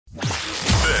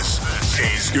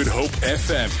Good Hope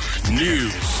FM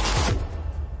News.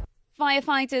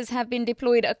 Firefighters have been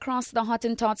deployed across the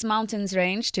Hottentots Mountains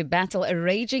range to battle a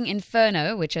raging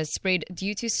inferno which has spread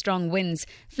due to strong winds.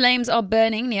 Flames are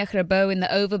burning near Grabo in the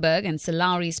Overberg and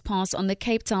Salaris Pass on the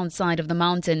Cape Town side of the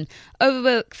mountain.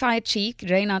 Overberg Fire Chief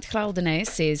Reinhard Geldenes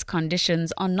says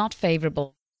conditions are not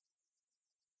favourable.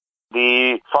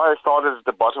 The fire started at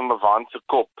the bottom of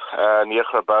Kop near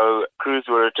Grabo. Crews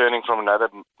were returning from another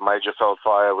major fell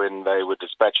fire when they were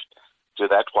dispatched to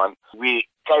that one. We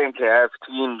currently have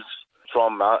teams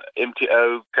from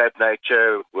MTO, Cape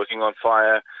Nature, working on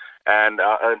fire, and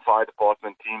our own fire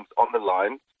department teams on the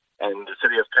line. And the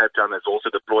city of Cape Town has also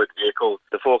deployed vehicles.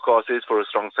 The forecast is for a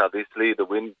strong southeasterly.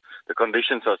 The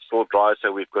conditions are still dry,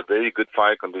 so we've got very good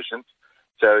fire conditions.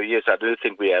 So yes, I do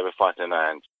think we have a fight in our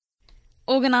hands.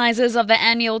 Organisers of the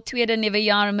annual Tweede Nuwe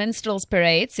Jaar Minstrels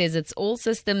Parade says it's all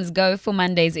systems go for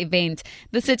Monday's event.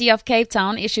 The City of Cape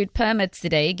Town issued permits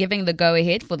today, giving the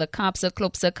go-ahead for the Kaapse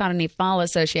Klopse Carnival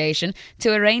Association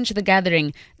to arrange the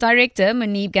gathering. Director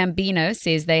Munib Gambino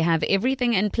says they have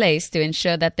everything in place to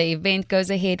ensure that the event goes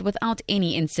ahead without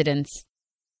any incidents.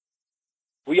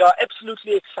 We are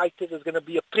absolutely excited. It's going to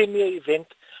be a premier event,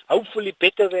 hopefully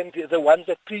better than the ones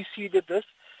that preceded this.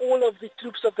 All of the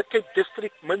troops of the Cape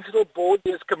District Minstrel Board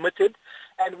is committed,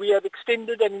 and we have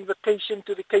extended an invitation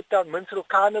to the Cape Town Minstrel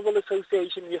Carnival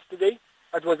Association yesterday.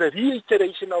 It was a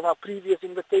reiteration of our previous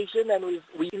invitation, and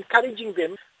we're encouraging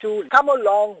them to come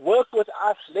along, work with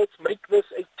us. Let's make this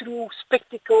a true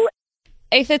spectacle.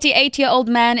 A 38-year-old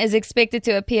man is expected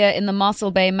to appear in the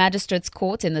Mossel Bay Magistrates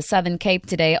Court in the Southern Cape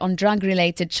today on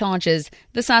drug-related charges.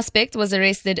 The suspect was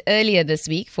arrested earlier this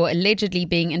week for allegedly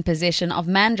being in possession of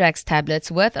Mandrax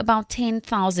tablets worth about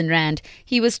 10,000 rand.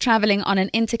 He was travelling on an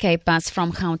Intercape bus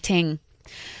from Gauteng.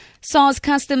 SARS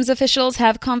customs officials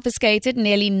have confiscated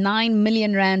nearly 9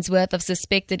 million rands worth of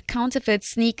suspected counterfeit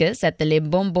sneakers at the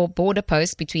Lebombo border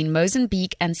post between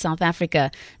Mozambique and South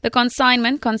Africa. The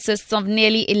consignment consists of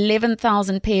nearly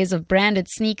 11,000 pairs of branded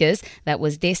sneakers that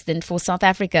was destined for South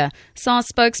Africa. SARS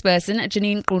spokesperson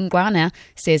Janine Krungwana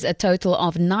says a total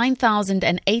of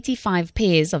 9,085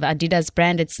 pairs of Adidas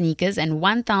branded sneakers and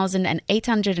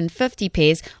 1,850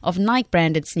 pairs of Nike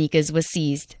branded sneakers were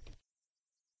seized.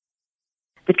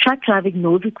 The truck driver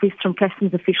ignored requests from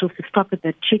customs officials to stop at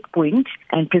the checkpoint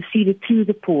and proceeded through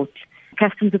the port.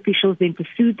 Customs officials then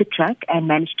pursued the truck and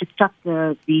managed to stop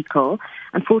the vehicle.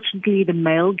 Unfortunately, the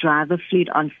male driver fled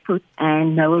on foot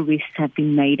and no arrests have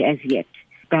been made as yet.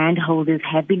 Brand holders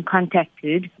have been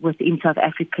contacted within South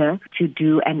Africa to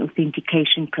do an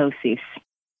authentication process.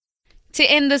 To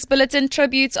end this bulletin,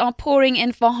 tributes are pouring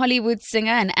in for Hollywood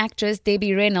singer and actress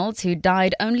Debbie Reynolds, who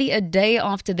died only a day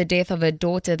after the death of her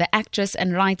daughter, the actress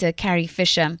and writer Carrie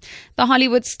Fisher. The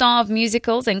Hollywood star of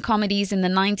musicals and comedies in the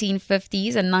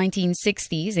 1950s and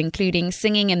 1960s, including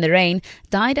Singing in the Rain,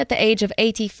 died at the age of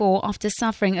 84 after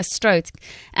suffering a stroke.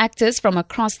 Actors from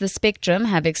across the spectrum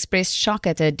have expressed shock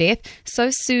at her death so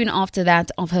soon after that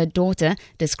of her daughter,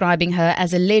 describing her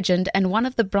as a legend and one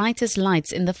of the brightest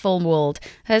lights in the film world.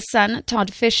 Her son,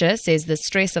 Todd Fisher, says the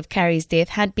stress of Carrie's death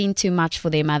had been too much for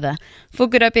their mother. For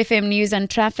Good Hope FM News and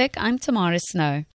Traffic, I'm Tamara Snow.